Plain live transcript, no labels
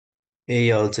Hey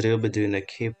y'all, today we'll be doing a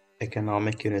CAPE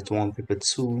Economic Unit 1 Paper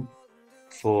 2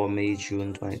 for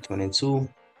May-June 2022.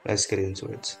 Let's get into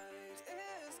it.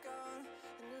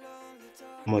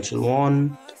 Module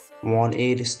 1,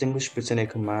 1A, distinguish between a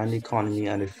command economy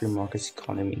and a free market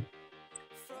economy.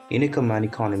 In a command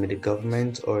economy, the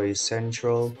government or a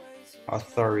central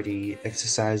authority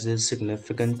exercises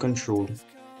significant control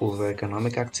over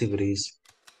economic activities,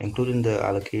 including the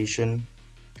allocation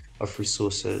of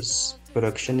resources,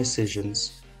 production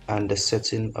decisions, and the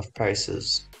setting of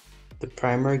prices. The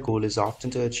primary goal is often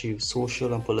to achieve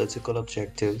social and political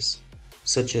objectives,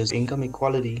 such as income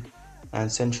equality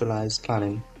and centralized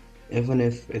planning, even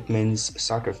if it means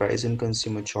sacrificing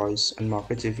consumer choice and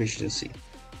market efficiency.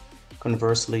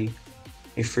 Conversely,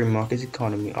 a free market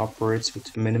economy operates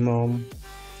with minimal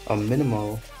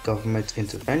government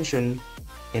intervention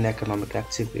in economic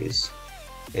activities.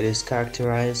 It is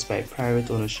characterized by private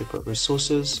ownership of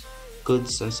resources,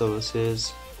 goods, and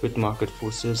services, with market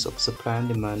forces of supply and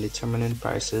demand determining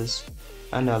prices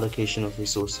and allocation of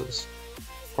resources.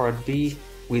 Part B,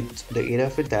 with the aid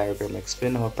of a diagram,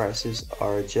 explain how prices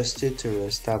are adjusted to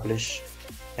establish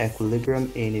equilibrium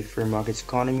in a free market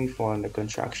economy following the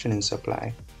contraction in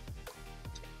supply.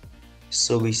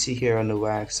 So we see here on the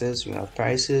y-axis we have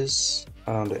prices,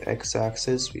 and on the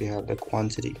x-axis we have the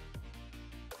quantity.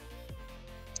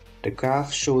 The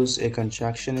graph shows a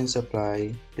contraction in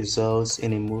supply results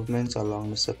in a movement along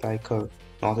the supply curve,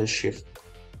 not a shift.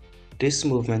 This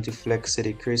movement reflects a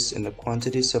decrease in the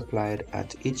quantity supplied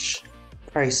at each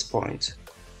price point.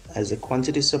 As the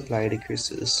quantity supplied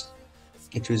decreases,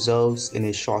 it results in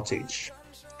a shortage,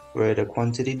 where the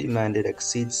quantity demanded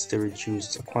exceeds the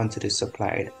reduced quantity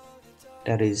supplied.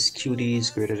 That is, QD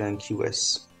is greater than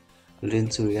QS, leading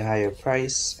to a higher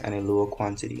price and a lower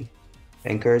quantity,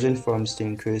 encouraging firms to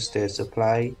increase their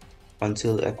supply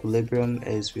until equilibrium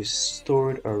is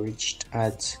restored or reached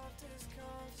at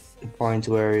the point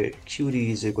where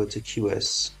QD is equal to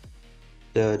QS.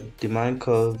 The demand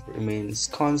curve remains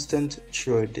constant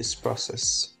throughout this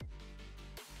process.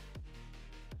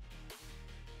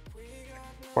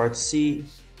 Part C,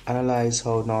 analyze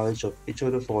how knowledge of each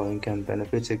of the following can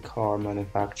benefit a car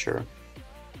manufacturer.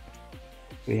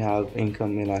 We have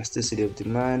income elasticity of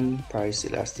demand, price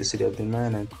elasticity of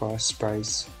demand, and cross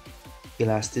price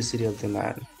elasticity of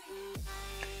demand.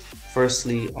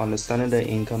 Firstly, understanding the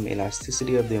income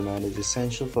elasticity of demand is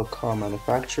essential for car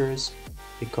manufacturers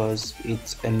because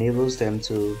it enables them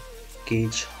to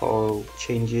gauge how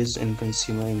changes in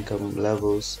consumer income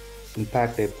levels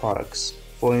impact their products.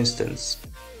 For instance,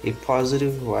 a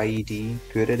positive YED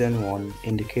greater than 1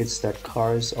 indicates that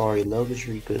cars are a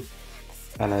luxury good,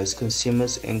 and as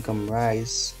consumers' income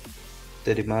rise,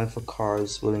 the demand for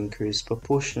cars will increase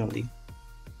proportionally.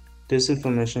 This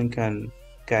information can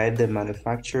guide the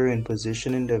manufacturer in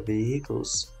positioning their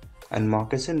vehicles and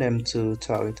marketing them to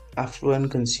target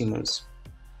affluent consumers.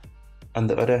 On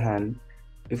the other hand,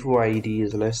 if YED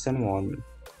is less than 1,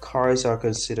 cars are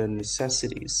considered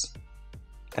necessities,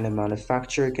 and the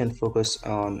manufacturer can focus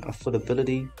on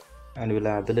affordability and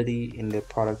reliability in their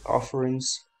product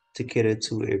offerings to cater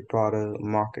to a broader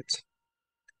market.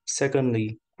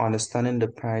 Secondly, understanding the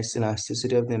price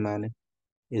elasticity of demand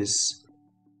is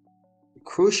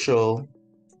crucial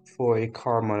for a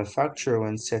car manufacturer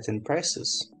when setting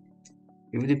prices.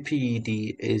 If the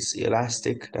PED is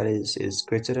elastic, that is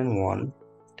greater than 1,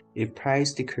 a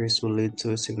price decrease will lead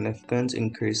to a significant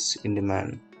increase in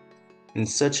demand. In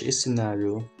such a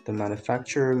scenario, the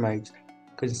manufacturer might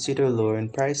consider lowering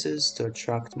prices to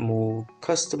attract more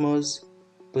customers,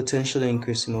 potentially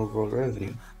increasing overall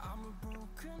revenue.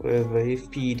 However, if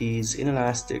PED is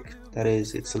inelastic, that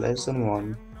is, it's less than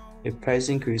 1, a price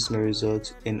increase may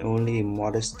result in only a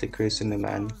modest decrease in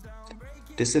demand.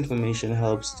 This information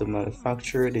helps the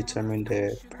manufacturer determine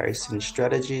their pricing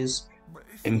strategies,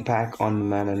 impact on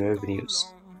demand and revenues.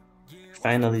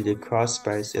 Finally, the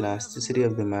cross-price elasticity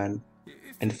of demand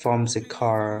informs a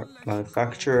car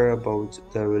manufacturer about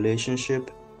the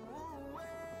relationship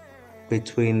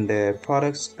between their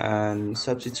products and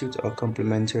substitute or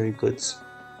complementary goods.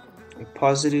 A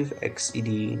positive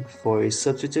XED for a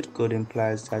substitute good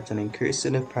implies that an increase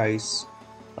in the price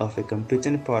of a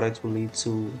competing product will lead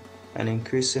to an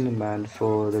increase in demand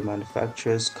for the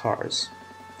manufacturer's cars.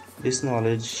 This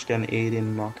knowledge can aid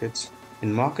in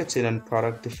marketing and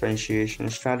product differentiation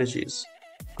strategies.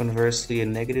 Conversely, a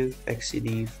negative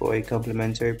XED for a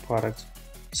complementary product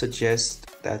suggests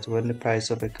that when the price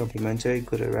of a complementary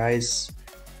good rises,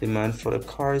 demand for the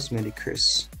cars may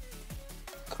decrease.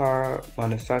 Car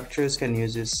manufacturers can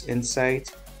use this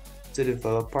insight to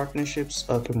develop partnerships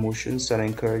or promotions that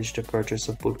encourage the purchase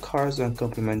of both cars and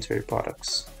complementary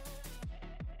products.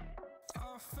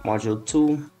 Module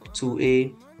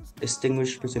 2a,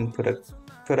 distinguish between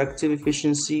productive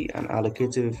efficiency and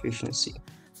allocative efficiency.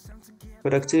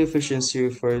 Productive efficiency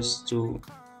refers to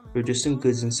producing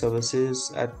goods and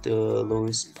services at the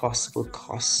lowest possible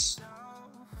cost.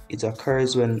 It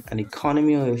occurs when an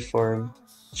economy or a firm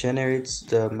generates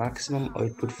the maximum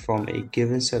output from a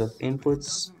given set of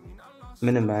inputs,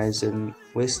 minimizing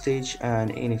wastage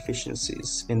and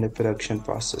inefficiencies in the production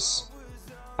process.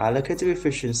 Allocative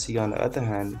efficiency, on the other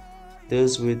hand,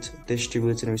 deals with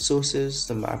distributing resources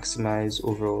to maximize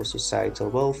overall societal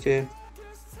welfare.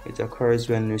 It occurs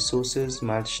when resources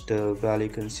match the value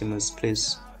consumers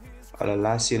place on the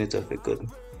last unit of a good,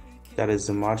 that is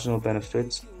the marginal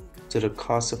benefit, to the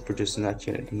cost of producing that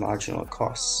unit, the marginal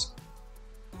cost.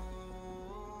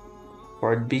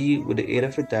 Part B, with the aid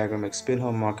of a diagram, explain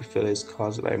how market failure is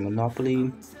caused by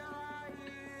monopoly.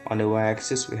 On the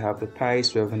y-axis, we have the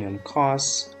price, revenue, and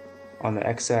cost. On the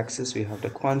x-axis, we have the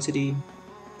quantity,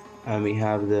 and we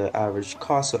have the average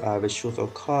cost or average total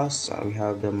cost, and we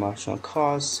have the marginal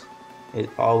cost. It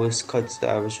always cuts the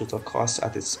average total cost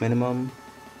at its minimum.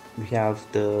 We have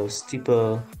the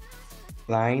steeper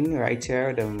line right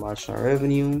here, the marginal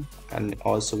revenue, and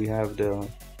also we have the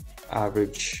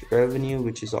average revenue,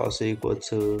 which is also equal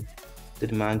to the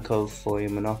demand curve for a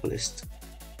monopolist.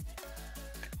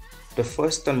 The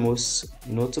first and most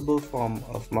notable form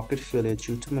of market failure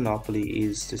due to monopoly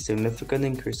is the significant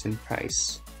increase in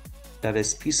price, that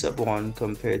is P sub 1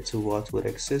 compared to what would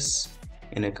exist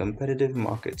in a competitive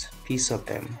market, P sub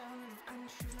m.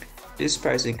 This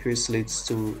price increase leads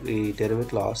to a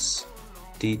deadweight loss,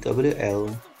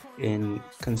 DWL, in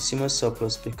consumer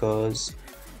surplus because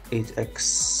it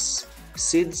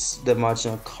exceeds the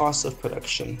marginal cost of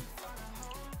production.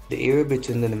 The area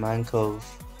between the demand curve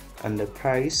and the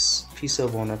price, P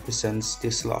sub 1, represents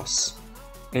this loss,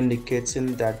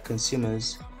 indicating that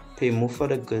consumers pay more for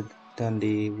the good than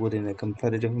they would in a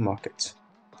competitive market.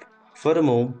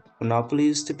 Furthermore,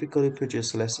 monopolies typically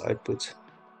produce less output,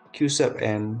 Q sub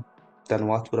m, than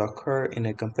what would occur in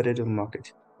a competitive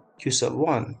market, Q sub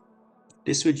 1.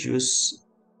 This reduced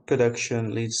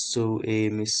production leads to a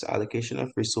misallocation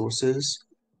of resources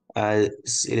as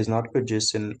it is not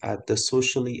producing at the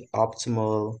socially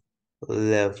optimal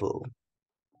level.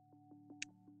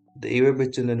 The area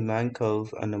between the demand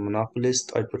curve and the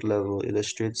monopolist output level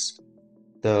illustrates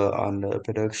the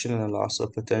underproduction and the loss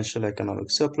of potential economic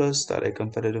surplus that a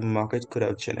competitive market could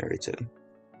have generated.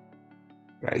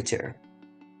 Right here.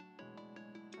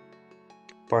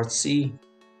 Part C,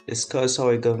 discuss how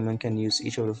a government can use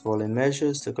each of the following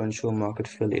measures to control market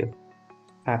failure: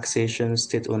 taxation,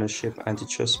 state ownership,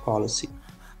 antitrust policy.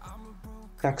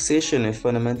 Taxation, a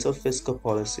fundamental fiscal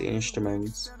policy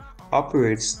instrument,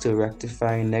 operates to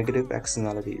rectify negative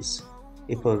externalities,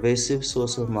 a pervasive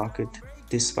source of market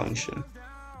dysfunction.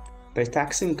 By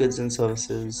taxing goods and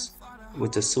services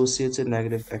with associated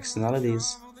negative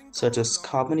externalities, such as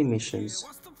carbon emissions,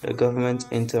 the government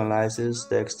internalizes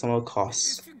the external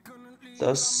costs,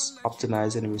 thus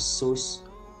optimizing resource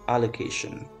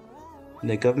allocation.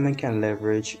 The government can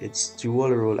leverage its dual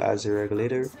role as a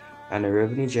regulator and a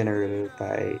revenue generator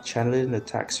by channeling the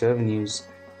tax revenues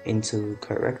into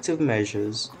corrective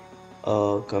measures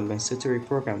or compensatory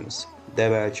programs,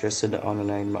 thereby addressing the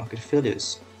underlying market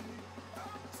failures.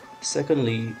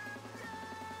 Secondly,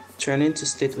 turning to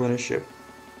state ownership.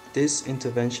 This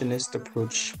interventionist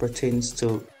approach pertains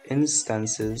to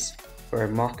instances where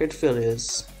market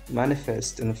failures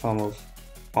manifest in the form of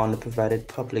underprovided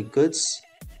public goods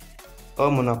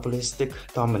or monopolistic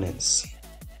dominance.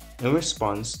 In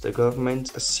response, the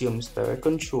government assumes direct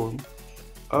control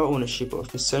or ownership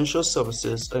of essential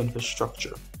services or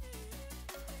infrastructure.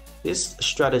 This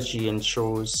strategy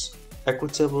ensures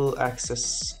equitable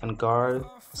access and guards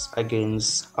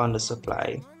against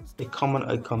undersupply, a common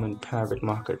outcome in private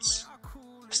markets.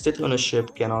 State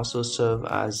ownership can also serve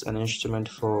as an instrument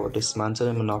for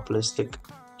dismantling monopolistic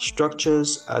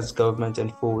structures as government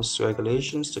enforce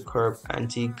regulations to curb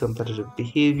anti-competitive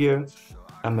behavior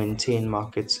and maintain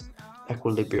market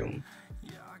equilibrium.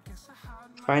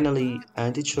 Finally,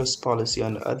 antitrust policy,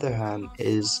 on the other hand,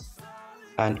 is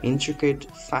an intricate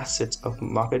facet of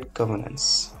market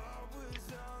governance.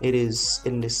 It is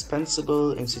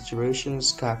indispensable in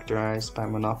situations characterized by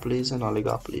monopolies and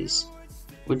oligopolies,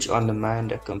 which undermine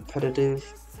the competitive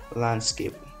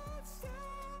landscape.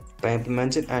 By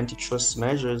implementing antitrust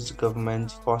measures, the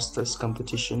government fosters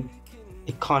competition,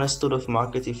 a cornerstone of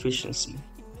market efficiency.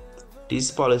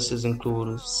 These policies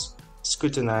include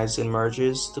scrutinizing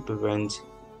mergers to prevent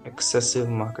excessive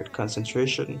market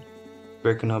concentration,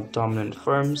 breaking up dominant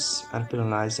firms, and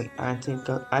penalizing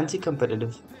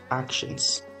anti-competitive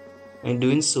actions. In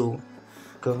doing so,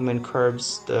 Government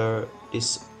curbs the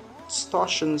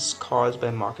distortions caused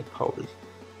by market powers,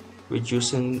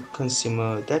 reducing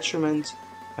consumer detriment,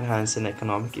 enhancing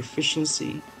economic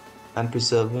efficiency, and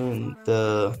preserving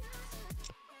the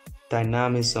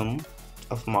dynamism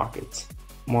of markets.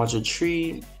 Module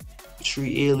 3,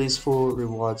 3A lists four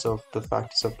rewards of the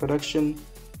factors of production.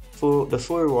 The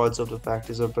four rewards of the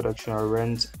factors of production are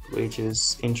rent,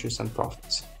 wages, interest, and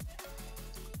profits.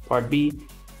 Part B,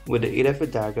 with the aid of a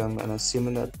diagram and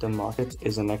assuming that the market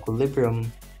is in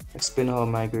equilibrium, explain how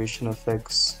migration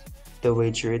affects the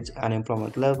wage rate and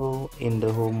employment level in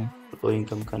the home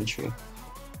low-income country.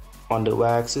 On the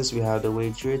y-axis, we have the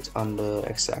wage rate. On the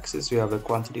x-axis, we have the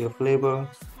quantity of labor.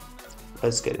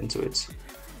 Let's get into it.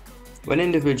 When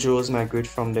individuals migrate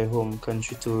from their home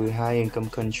country to a high-income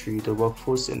country, the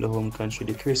workforce in the home country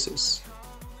decreases.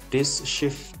 This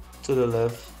shift to the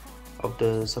left of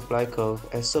the supply curve,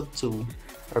 S sub 2,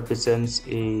 represents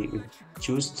a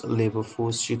reduced labor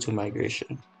force due to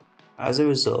migration. As a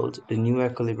result, the new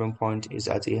equilibrium point is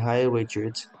at a higher wage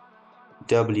rate,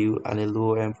 W, and a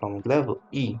lower employment level,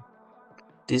 E.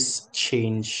 This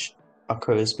change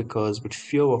occurs because with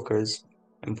fewer workers,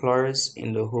 employers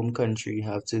in the home country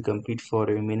have to compete for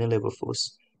the remaining labor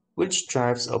force, which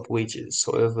drives up wages.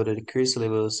 However, the decreased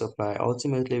labor supply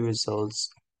ultimately results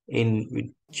in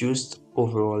reduced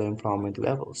overall employment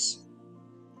levels.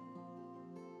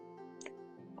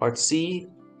 Part C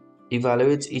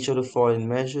evaluates each of the following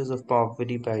measures of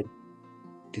poverty by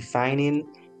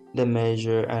defining the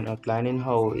measure and outlining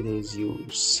how it is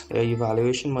used. The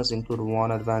evaluation must include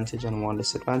one advantage and one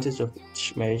disadvantage of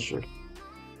each measure.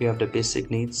 We have the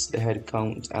basic needs, the head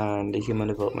count, and the Human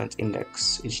Development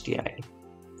Index, HDI.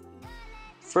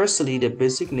 Firstly, the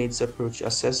basic needs approach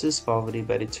assesses poverty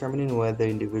by determining whether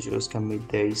individuals can meet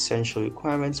their essential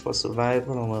requirements for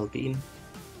survival and well-being,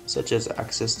 such as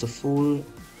access to food,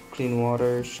 clean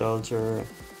water, shelter,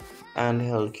 and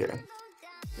healthcare.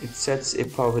 It sets a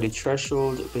poverty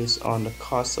threshold based on the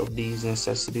cost of these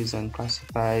necessities and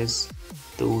classifies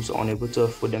those unable to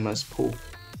afford them as poor.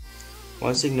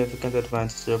 One significant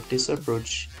advantage of this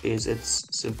approach is its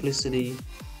simplicity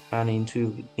and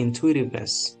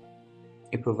intuitiveness.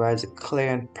 It provides a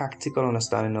clear and practical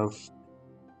understanding of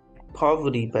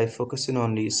poverty by focusing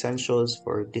on the essentials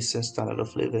for a decent standard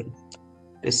of living.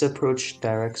 This approach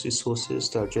directs resources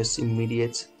to address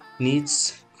immediate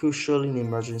needs, crucial in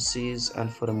emergencies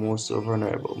and for the most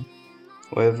vulnerable.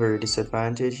 However,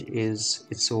 disadvantage is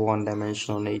its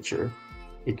one-dimensional nature.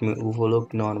 It may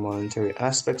overlook non-monetary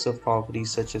aspects of poverty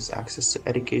such as access to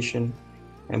education,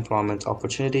 employment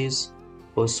opportunities,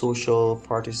 or social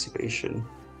participation,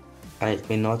 and it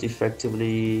may not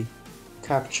effectively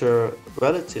capture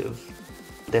relative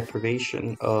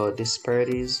deprivation or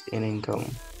disparities in income.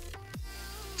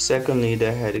 Secondly,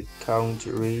 the head count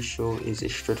ratio is a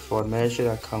straightforward measure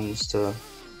that counts the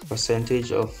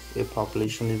percentage of a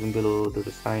population living below the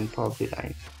defined poverty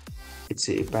line. It's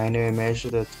a binary measure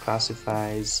that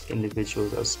classifies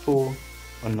individuals as poor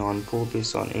or non-poor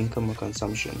based on income or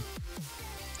consumption.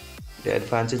 The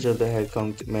advantage of the head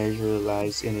count measure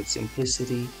lies in its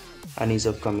simplicity and ease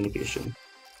of communication.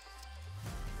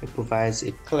 It provides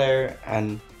a clear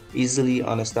and easily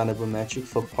understandable metric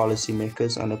for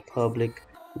policymakers and the public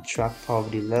to track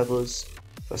poverty levels,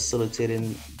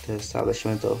 facilitating the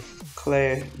establishment of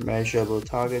clear, measurable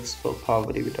targets for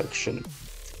poverty reduction.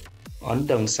 On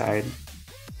the downside,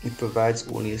 it provides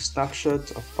only a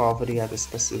snapshot of poverty at a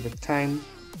specific time,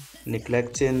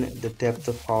 neglecting the depth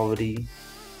of poverty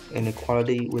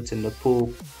inequality within the poor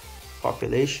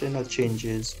population that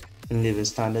changes in living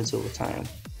standards over time.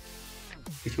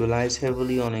 It relies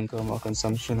heavily on income or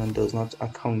consumption and does not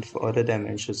account for other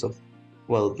dimensions of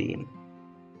well-being.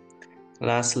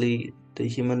 Lastly, the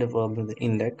Human Development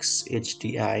Index,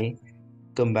 HDI,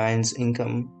 combines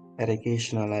income,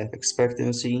 education, and life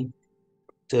expectancy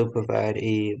to provide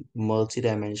a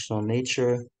multidimensional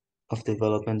nature of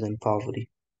development and poverty.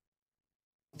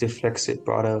 It reflects a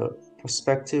broader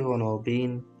perspective on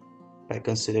well-being by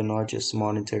considering not just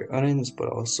monetary earnings but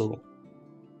also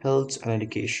health and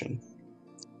education.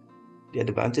 The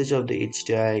advantage of the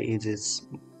HDI is its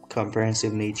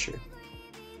comprehensive nature.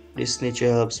 This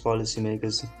nature helps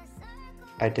policymakers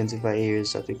identify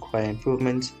areas that require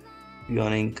improvement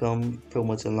beyond income,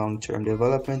 promoting long-term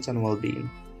development and well-being.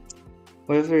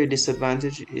 However, a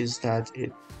disadvantage is that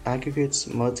it aggregates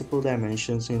multiple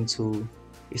dimensions into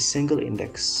a single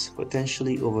index,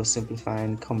 potentially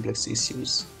oversimplifying complex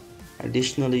issues.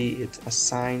 Additionally, it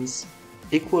assigns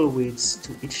equal weights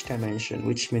to each dimension,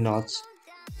 which may not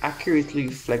accurately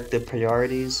reflect the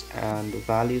priorities and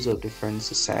values of different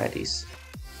societies,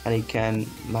 and it can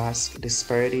mask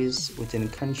disparities within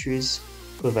countries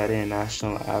providing a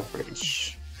national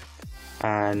average.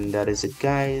 And that is it,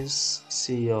 guys.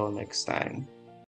 See you all next time.